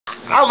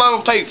I'm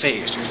Logan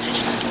Fish.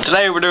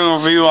 Today we're doing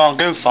a review on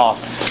Goof Off,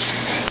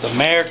 the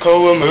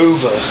miracle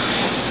remover.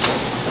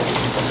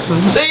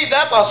 See,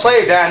 that's our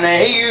slave down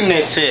there. He using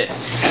this shit.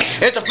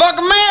 It's a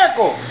fucking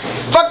miracle.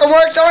 Fucking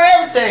works on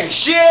everything.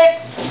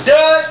 Shit,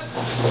 dust,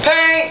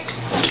 paint,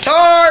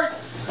 tar,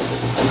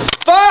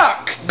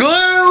 fuck,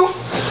 glue.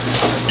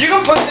 You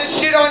can put this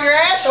shit on your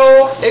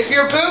asshole. If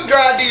your poop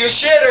dried to your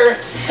shitter,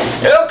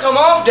 it'll come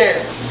off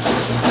there.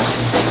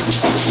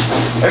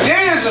 If you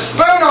use a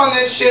spoon on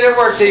this shit, it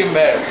works even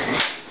better.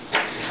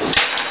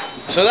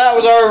 So that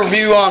was our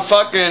review on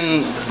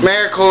fucking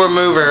Miracle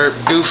Remover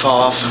Goof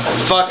Off.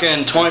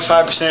 Fucking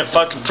 25%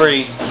 fucking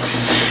free.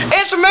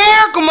 It's a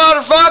miracle,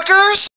 motherfuckers!